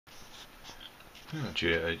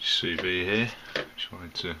G8HCB here. Just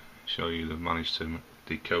wanted to show you they've managed to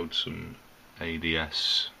decode some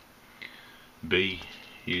ADS-B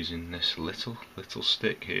using this little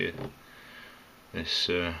stick here. This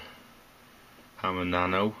hama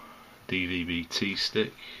nano dvb-t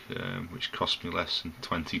stick, which cost me less than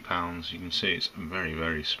 £20. You can see it's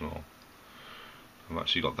very small. I've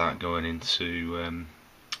actually got that going into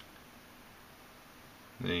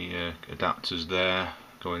the adapters there,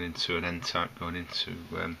 going into an N type, going into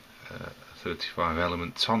a 35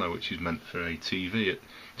 element tonner, which is meant for ATV at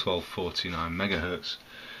 1249 megahertz.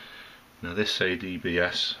 Now this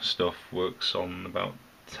ADBS stuff works on about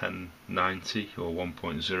 1090 or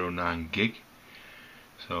 1.09 gig.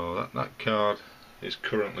 So that card is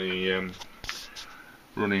currently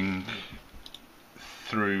running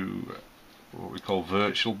through what we call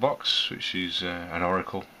VirtualBox, which is an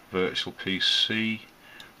Oracle virtual PC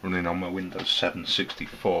running on my Windows 7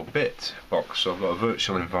 64-bit box. So I've got a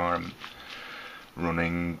virtual environment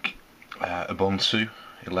running Ubuntu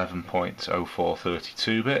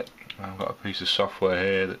 11.0432-bit. I've got a piece of software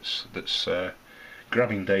here that's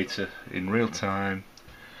grabbing data in real time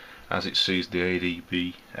as it sees the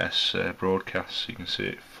ADBS broadcast. You can see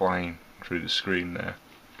it flying through the screen there.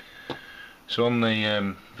 So on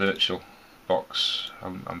the virtual box,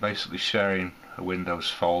 I'm basically sharing a Windows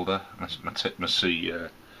folder, my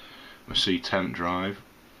C temp drive.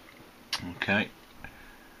 Okay,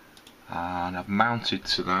 and I've mounted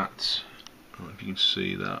to that, I don't know if you can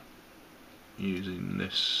see that, using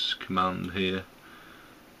this command here.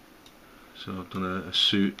 So I've done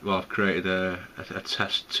I've created a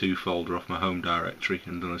test2 folder off my home directory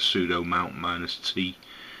and done a sudo mount -t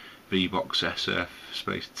vbox sf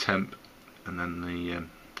temp, and then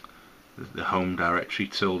the home directory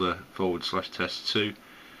 ~test2.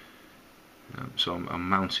 So I'm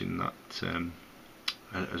mounting that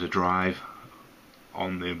as a drive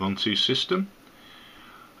on the Ubuntu system,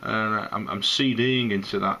 and I'm CDing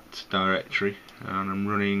into that directory, and I'm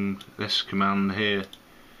running this command here,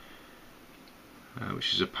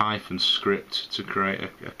 which is a Python script to create a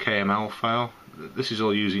KML file. This is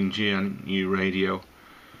all using GNU Radio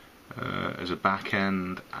as a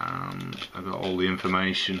backend, and I've got all the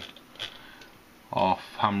information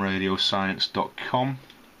off hamradioscience.com.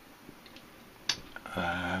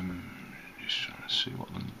 Just trying to see what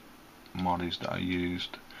the mod is that I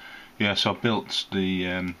used. Yeah, so I built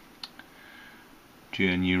the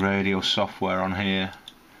GNU Radio software on here.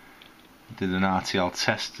 Did an RTL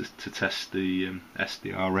test to test the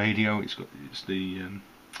SDR radio. It's the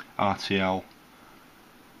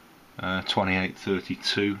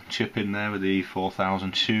rtl-2832 chip in there with the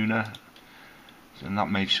e4000 tuner, and that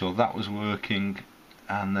made sure that was working.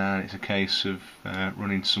 And then it's a case of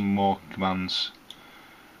running some more commands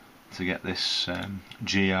to get this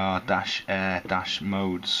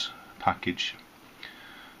gr-air-modes package.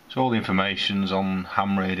 So all the information's on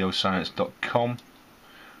hamradioscience.com.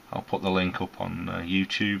 I'll put the link up on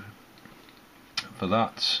YouTube for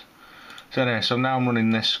that. So anyway, so now I'm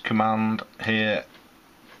running this command here,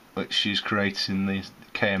 which is creating the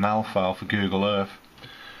KML file for Google Earth.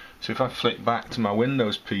 So if I flick back to my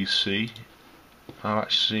Windows PC, I've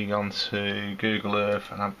actually gone to Google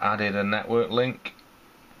Earth and I've added a network link,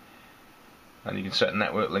 and you can set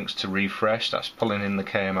network links to refresh. That's pulling in the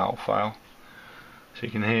KML file. So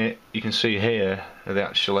you can see here the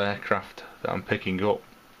actual aircraft that I'm picking up.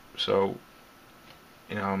 So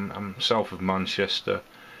you know, I'm south of Manchester.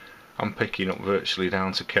 I'm picking up virtually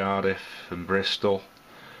down to Cardiff and Bristol,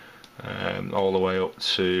 all the way up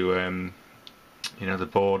to you know, the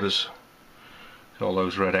borders. So all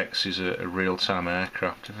those red X's are real-time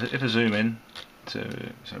aircraft. If I zoom in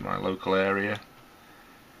to my local area,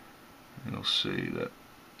 you'll see that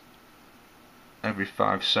every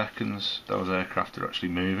 5 seconds those aircraft are actually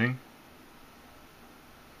moving.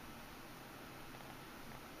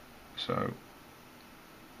 So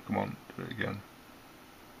come on, do it again.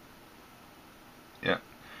 Yeah,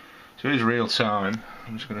 so it is real time.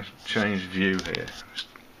 I'm just going to change view here. Just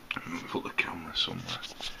put the camera somewhere.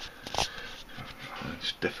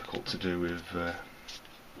 It's difficult to do with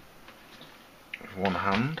one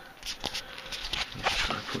hand. Let's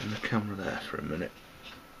try putting the camera there for a minute,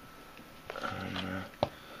 and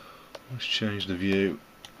let's change the view.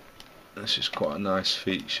 This is quite a nice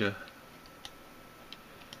feature.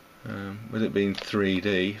 With it being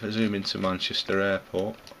 3D, if I zoom into Manchester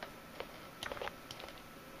Airport,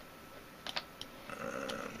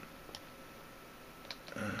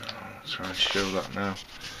 I'll try and show that now.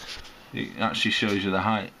 It actually shows you the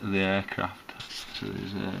height of the aircraft. So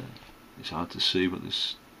it's hard to see, but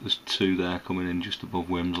there's two there coming in just above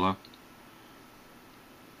Wimslow.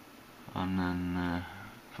 and then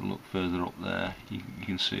if I look further up there, you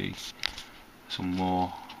can see some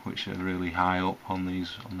more which are really high up on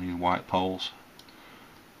these white poles.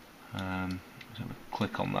 So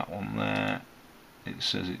click on that one there. It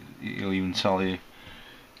says it'll even tell you,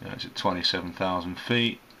 it's at 27,000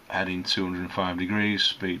 feet, heading 205 degrees,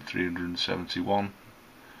 speed 371.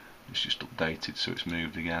 It's just updated, so it's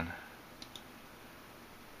moved again.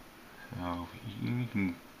 So you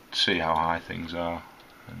can see how high things are,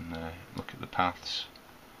 and look at the paths.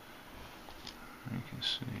 You can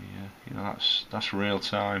see, that's real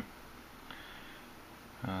time,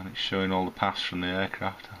 and it's showing all the paths from the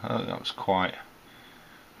aircraft. That was quite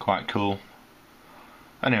cool.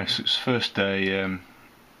 Anyway, so it's the first day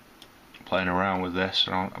playing around with this,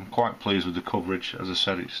 and I'm quite pleased with the coverage. As I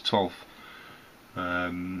said, it's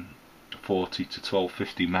 1240 to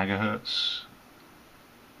 1250 megahertz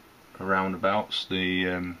roundabouts the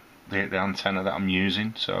antenna that I'm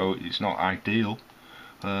using, so it's not ideal,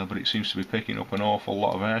 but it seems to be picking up an awful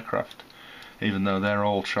lot of aircraft, even though they're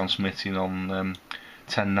all transmitting on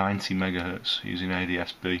 1090 megahertz using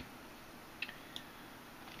ADS-B.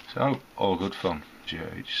 So all good fun.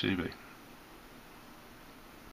 G8HCB.